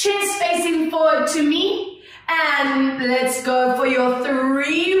 chest facing forward to me, and let's go for your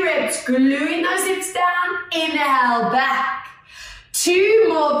 3 reps, gluing those hips down, inhale back. 2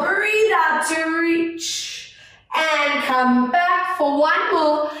 more, breathe out to reach, and come back for 1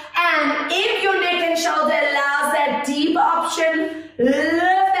 more, and if your neck and shoulder allows that deeper option,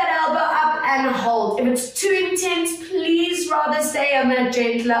 lift that elbow up and hold. If it's too intense, please rather stay on that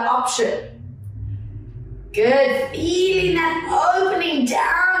gentler option. Good, feeling that opening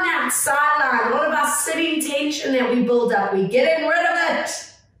down that sideline, all of our sitting tension that we build up, we're getting rid of it.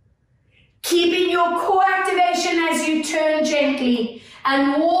 Keeping your core activation as you turn gently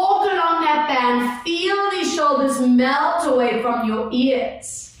and walk along that band. Feel these shoulders melt away from your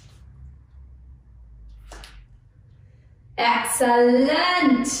ears.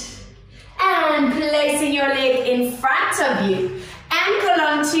 Excellent. And placing your leg in front of you. Ankle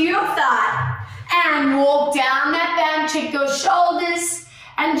onto your thigh. And walk down that band. Check your shoulders.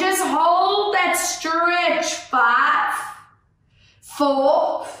 And just hold that stretch. 5,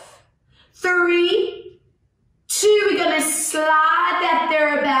 4, 3, 2. We're going to slide that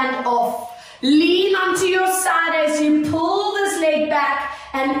TheraBand off. Lean onto your side as you pull this leg back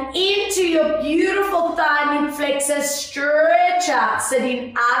and into your beautiful thigh mid flexor. Stretch out,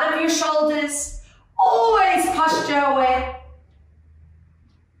 sitting out of your shoulders. Always posture away.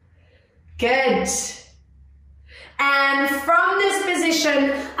 Good. And from this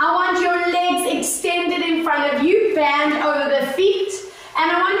position, I want your legs extended in front of you, band over the feet.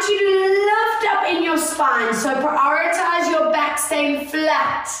 And I want you to lift up in your spine. So prioritize your back staying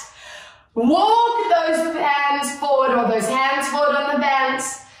flat. Walk those bands forward, or those hands forward on the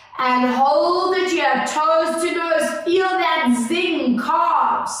bands. And hold it here, toes to nose. Feel that zing,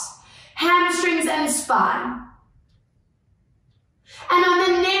 calves, hamstrings and spine. And on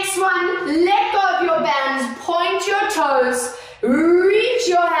the next one, let go of your bands, point your toes, reach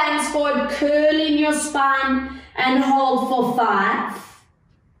your hands forward, curling your spine, and hold for 5,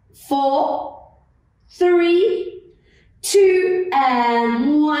 4, 3, 2,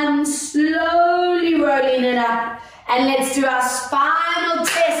 and 1. Slowly rolling it up. And let's do our spinal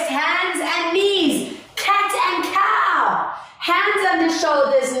test, hands and knees, cat and cow. Hands under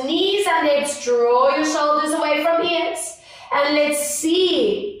shoulders, knees under hips, draw your shoulders away from ears. And let's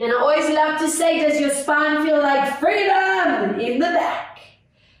see, and I always love to say, does your spine feel like freedom in the back?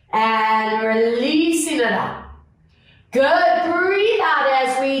 And releasing it up. Good, breathe out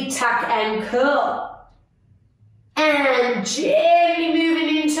as we tuck and curl. And gently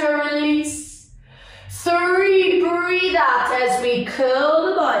moving into a release. 3, breathe out as we curl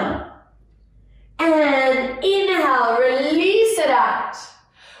the body. And inhale, release it out.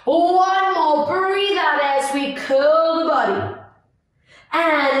 1 more, breathe out as we curl the body.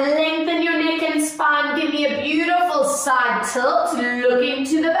 And lengthen your neck and spine. Give me a beautiful side tilt, looking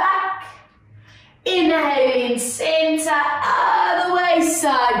to the back. Inhale in center, other way,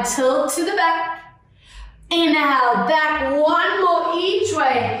 side tilt to the back. Inhale, back, 1 more each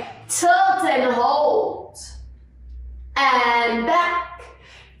way. Tilt and hold. And back,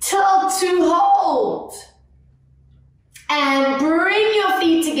 tilt to hold. And bring your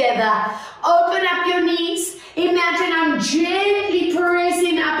feet together. Open up your knees. Imagine I'm gently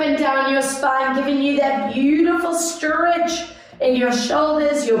pressing up and down your spine, giving you that beautiful stretch in your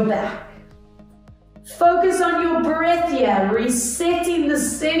shoulders, your back. Focus on your breath here, resetting the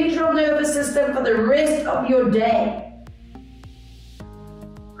central nervous system for the rest of your day.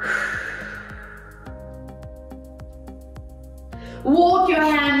 Walk your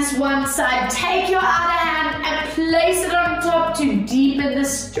hands one side, take your other hand and place it on top to deepen the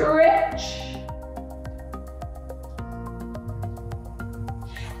stretch.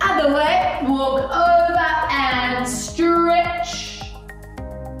 Other way, walk over and stretch.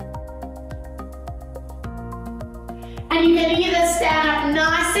 And you can either stand up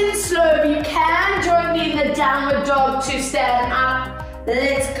nice and slow, you can join me in the downward dog to stand up.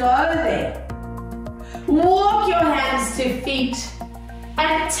 Let's go there. Walk your hands to feet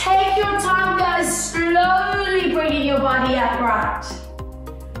and take your time, guys, slowly bringing your body upright.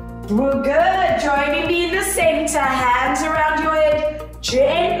 Good, joining me in the center, hands around your head,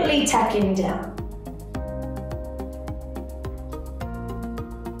 gently tucking down.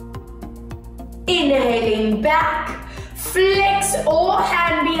 Inhaling back, flex or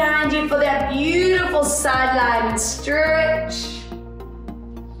hand behind you for that beautiful sideline stretch.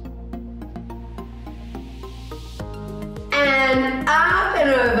 And up and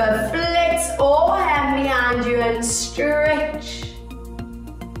over, flex or hand behind you and stretch.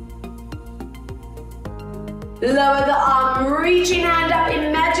 Lower the arm, reaching hand up.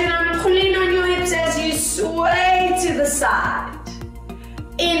 Imagine I'm pulling on your hips as you sway to the side.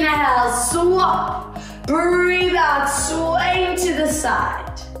 Inhale, swap. Breathe out, swaying to the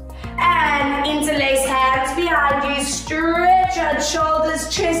side. And interlace hands behind you. Stretch out shoulders,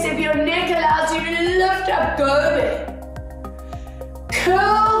 chest. If your neck allows you to lift up, go there.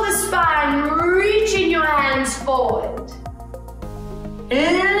 Curl the spine, reaching your hands forward.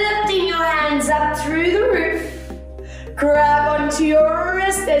 Lifting your hands up through the roof. Grab onto your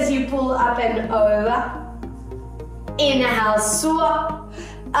wrist as you pull up and over. Inhale, swap,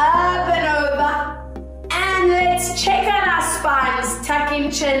 up and over. And let's check out our spines,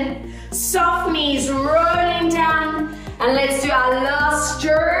 tucking chin, soft knees rolling down. And let's do our last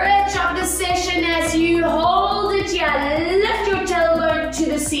stretch of the session as you hold it here. Lift your tailbone to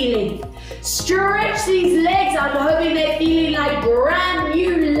the ceiling. Stretch these legs. I'm hoping they're feeling like brand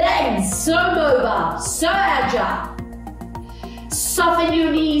new legs. So mobile, so agile. Soften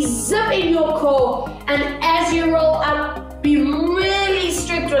your knees, zip in your core. And as you roll up, be really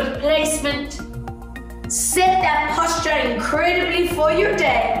strict with placement. Set that posture incredibly for your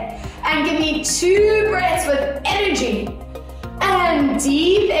day. And give me 2 breaths with energy. And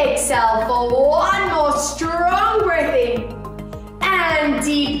deep exhale for 1 more strong breath in. And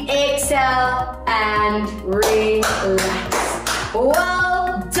deep exhale and relax.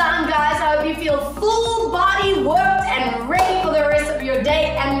 Well done, guys. I hope you feel full body worked and ready for the rest of your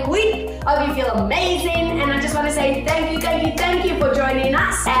day and week. Hope you feel amazing, and I just want to say thank you for joining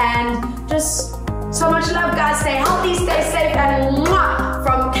us, and just so much love, guys. Stay healthy, stay safe, and mwah,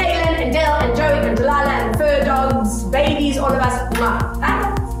 from Kaylin and Dale and Joey and Delilah and fur dogs, babies, all of us.